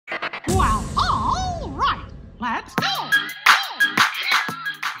Well, all right, let's go.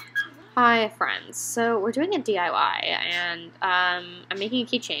 Hi friends, so we're doing a DIY and I'm making a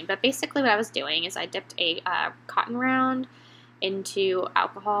keychain, but basically what I was doing is I dipped a cotton round into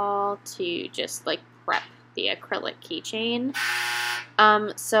alcohol to just like prep the acrylic keychain.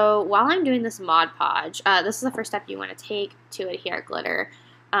 So while I'm doing this Mod Podge, this is the first step you want to take to adhere glitter.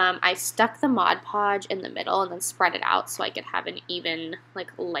 I stuck the Mod Podge in the middle and then spread it out so I could have an even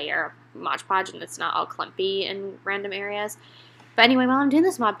like layer of Mod Podge and it's not all clumpy in random areas. But anyway, while I'm doing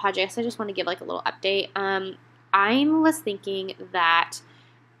this Mod Podge, I guess I just want to give like a little update. I was thinking that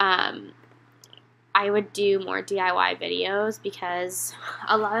I would do more DIY videos because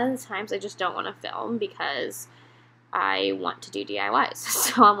a lot of the times I just don't want to film because I want to do DIYs.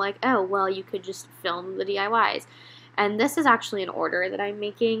 So I'm like, oh, well, you could just film the DIYs. And this is actually an order that I'm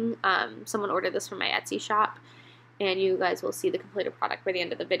making. Someone ordered this from my Etsy shop, and you guys will see the completed product by the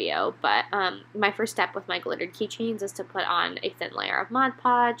end of the video. But my first step with my glittered keychains is to put on a thin layer of Mod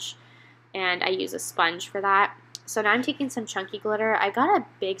Podge, and I use a sponge for that. So now I'm taking some chunky glitter. I got a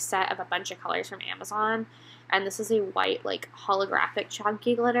big set of a bunch of colors from Amazon, and this is a white, like, holographic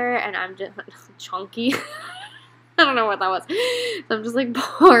chunky glitter, and I'm just, chunky? I don't know what that was. So I'm just, like,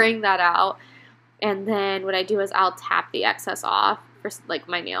 pouring that out. And then what I do is I'll tap the excess off. For, like,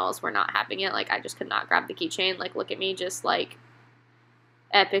 my nails were not having it. Like, I just could not grab the keychain. Like, look at me just, like,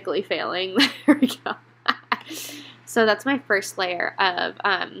 epically failing. There we go. So that's my first layer of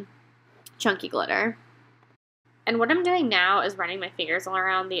chunky glitter. And what I'm doing now is running my fingers all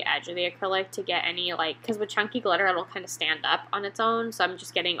around the edge of the acrylic to get any, like, because with chunky glitter, it'll kind of stand up on its own. So I'm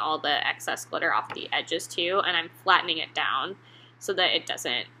just getting all the excess glitter off the edges, too. And I'm flattening it down so that it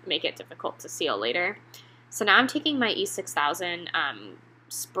doesn't make it difficult to seal later. So now I'm taking my E6000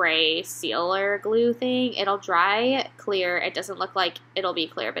 spray sealer glue thing. It'll dry clear. It doesn't look like it'll be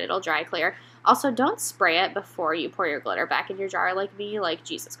clear, but it'll dry clear. Also, don't spray it before you pour your glitter back in your jar like me. Like,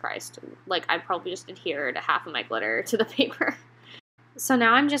 Jesus Christ. Like, I'd probably just adhered half of my glitter to the paper. So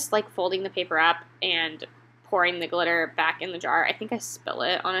now I'm just, like, folding the paper up and pouring the glitter back in the jar. I think I spill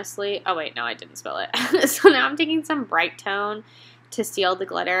it, honestly. Oh, wait, no, I didn't spill it. So now I'm taking some Britetone to seal the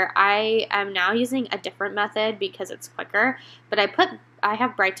glitter. I am now using a different method because it's quicker, but I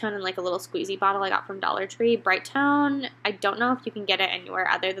have Britetone in like a little squeezy bottle I got from Dollar Tree. Britetone, I don't know if you can get it anywhere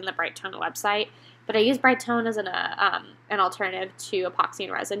other than the Britetone website, but I use Britetone as an alternative to epoxy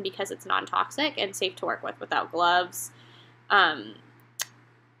and resin because it's non-toxic and safe to work with without gloves.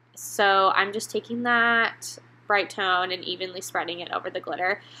 So I'm just taking that Britetone and evenly spreading it over the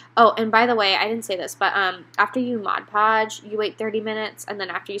glitter. Oh, and by the way, I didn't say this, but after you Mod Podge, you wait 30 minutes, and then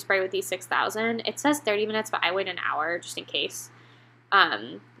after you spray with E6000, it says 30 minutes, but I wait an hour just in case.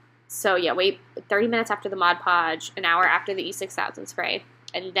 So yeah, wait 30 minutes after the Mod Podge, an hour after the E6000 spray,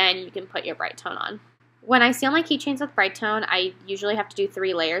 and then you can put your Britetone on. When I seal my keychains with Britetone, I usually have to do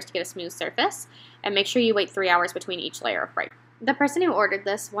 3 layers to get a smooth surface, and make sure you wait 3 hours between each layer of Britetone. The person who ordered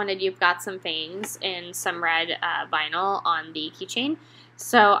this wanted You've Got Some Fangs in some red vinyl on the keychain.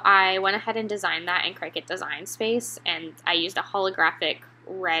 So I went ahead and designed that in Cricut Design Space, and I used a holographic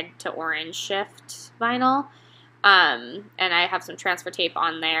red to orange shift vinyl. And I have some transfer tape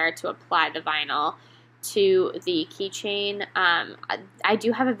on there to apply the vinyl to the keychain. I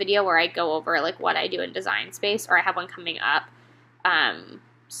do have a video where I go over like what I do in Design Space, or I have one coming up.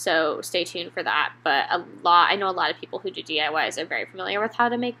 So stay tuned for that. But I know a lot of people who do DIYs are very familiar with how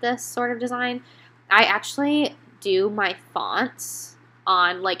to make this sort of design. I actually do my fonts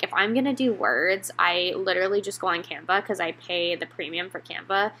on, like, if I'm going to do words, I literally just go on Canva because I pay the premium for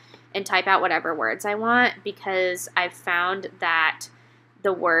Canva and type out whatever words I want, because I've found that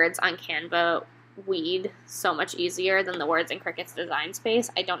the words on Canva weed so much easier than the words in Cricut's Design Space.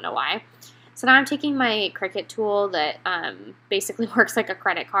 I don't know why. So now I'm taking my Cricut tool that basically works like a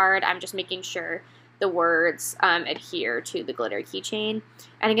credit card. I'm just making sure the words adhere to the glitter keychain.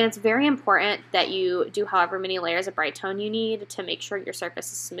 And again, it's very important that you do however many layers of Britetone you need to make sure your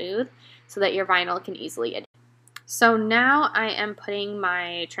surface is smooth so that your vinyl can easily adhere. So now I am putting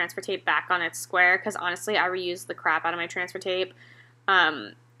my transfer tape back on its square because honestly I reuse the crap out of my transfer tape.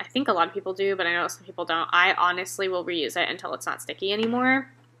 I think a lot of people do, but I know some people don't. I honestly will reuse it until it's not sticky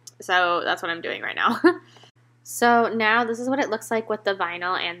anymore. So that's what I'm doing right now. So now this is what it looks like with the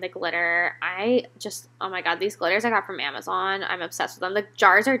vinyl and the glitter. Oh my god, these glitters I got from Amazon. I'm obsessed with them. The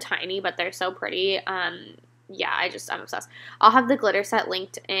jars are tiny, but they're so pretty. Yeah, I'm obsessed. I'll have the glitter set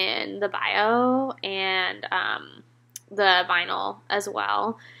linked in the bio and the vinyl as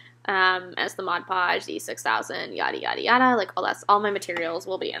well. As the Mod Podge, the E6000, yada yada yada. Like all my materials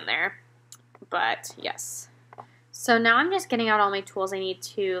will be in there. But yes. So now I'm just getting out all my tools I need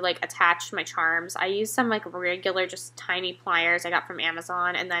to, like, attach my charms. I use some, like, regular, just tiny pliers I got from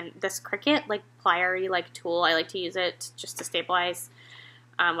Amazon, and then this Cricut, like, plier-y, like, tool, I like to use it just to stabilize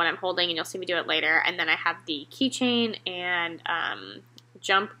what I'm holding, and you'll see me do it later. And then I have the keychain and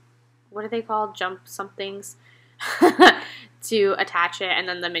jump, what are they called? Jump somethings to attach it, and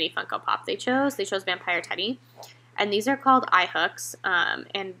then the mini Funko Pop they chose. They chose Vampire Teddy. And these are called eye hooks,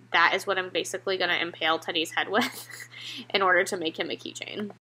 and that is what I'm basically going to impale Teddy's head with in order to make him a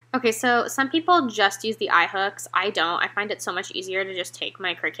keychain. Okay, so some people just use the eye hooks. I don't. I find it so much easier to just take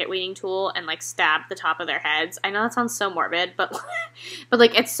my Cricut weeding tool and, like, stab the top of their heads. I know that sounds so morbid, but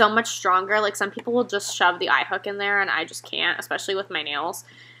like, it's so much stronger. Like, some people will just shove the eye hook in there, and I just can't, especially with my nails.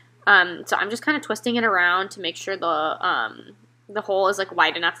 So I'm just kind of twisting it around to make sure the hole is, like,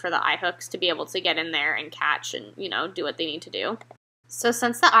 wide enough for the eye hooks to be able to get in there and catch and, you know, do what they need to do. So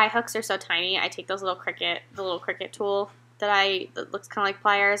since the eye hooks are so tiny, I take those little Cricut tool that looks kind of like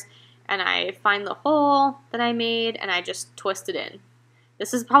pliers, and I find the hole that I made, and I just twist it in.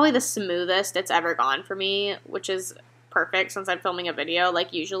 This is probably the smoothest it's ever gone for me, which is perfect since I'm filming a video.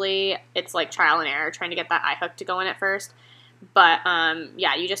 Like, usually it's, like, trial and error trying to get that eye hook to go in at first. But,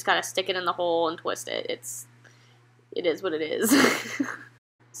 yeah, you just gotta stick it in the hole and twist it. It is what it is.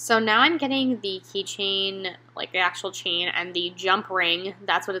 So now I'm getting the keychain, like the actual chain, and the jump ring.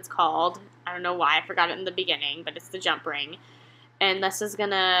 That's what it's called. I don't know why. I forgot it in the beginning, but it's the jump ring. And this is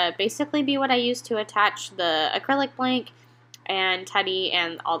going to basically be what I use to attach the acrylic blank and Teddy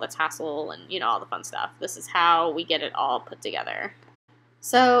and all the tassel and, you know, all the fun stuff. This is how we get it all put together.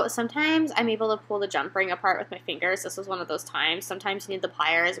 So sometimes I'm able to pull the jump ring apart with my fingers. This was one of those times. Sometimes you need the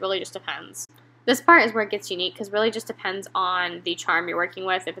pliers. It really just depends. This part is where it gets unique because it really just depends on the charm you're working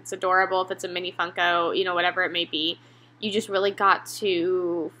with. If it's adorable, if it's a mini Funko, you know, whatever it may be. You just really got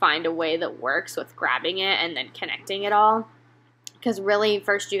to find a way that works with grabbing it and then connecting it all. Because really,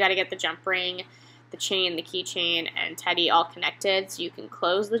 first you got to get the jump ring, the chain, the keychain, and Teddy all connected so you can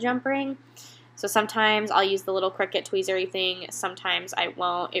close the jump ring. So sometimes I'll use the little Cricut tweezery thing. Sometimes I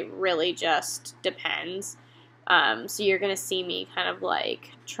won't. It really just depends. So you're going to see me kind of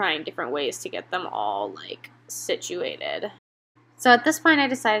like trying different ways to get them all like situated. So at this point I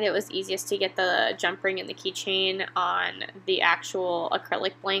decided it was easiest to get the jump ring and the keychain on the actual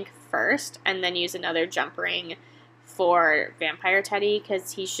acrylic blank first and then use another jump ring for Vampire Teddy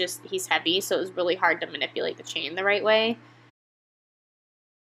because he's heavy, so it was really hard to manipulate the chain the right way.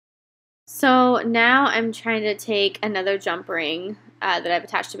 So now I'm trying to take another jump ring that I've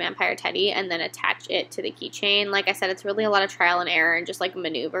attached to Vampire Teddy and then attach it to the keychain. Like I said, it's really a lot of trial and error and just like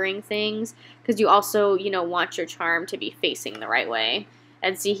maneuvering things because you also, you know, want your charm to be facing the right way.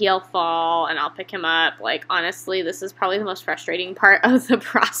 And see, he'll fall and I'll pick him up. Like, honestly, this is probably the most frustrating part of the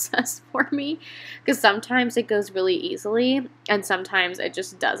process for me because sometimes it goes really easily and sometimes it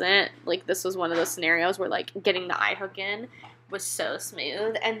just doesn't. Like, this was one of those scenarios where, like, getting the eye hook in was so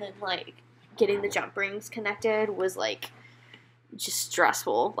smooth and then, like, getting the jump rings connected was, like, just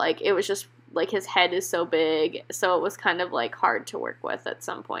stressful. Like, it was just, like, his head is so big, so it was kind of, like, hard to work with at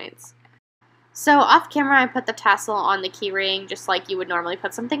some points. So off camera, I put the tassel on the key ring just like you would normally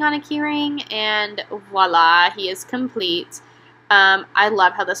put something on a key ring, and voila, he is complete. I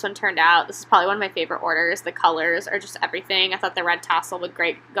love how this one turned out. This is probably one of my favorite orders. The colors are just everything. I thought the red tassel would go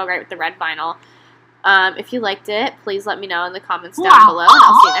great with the red vinyl. If you liked it, please let me know in the comments down below, and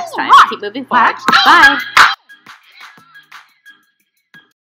I'll see you next time. Keep moving forward. Bye!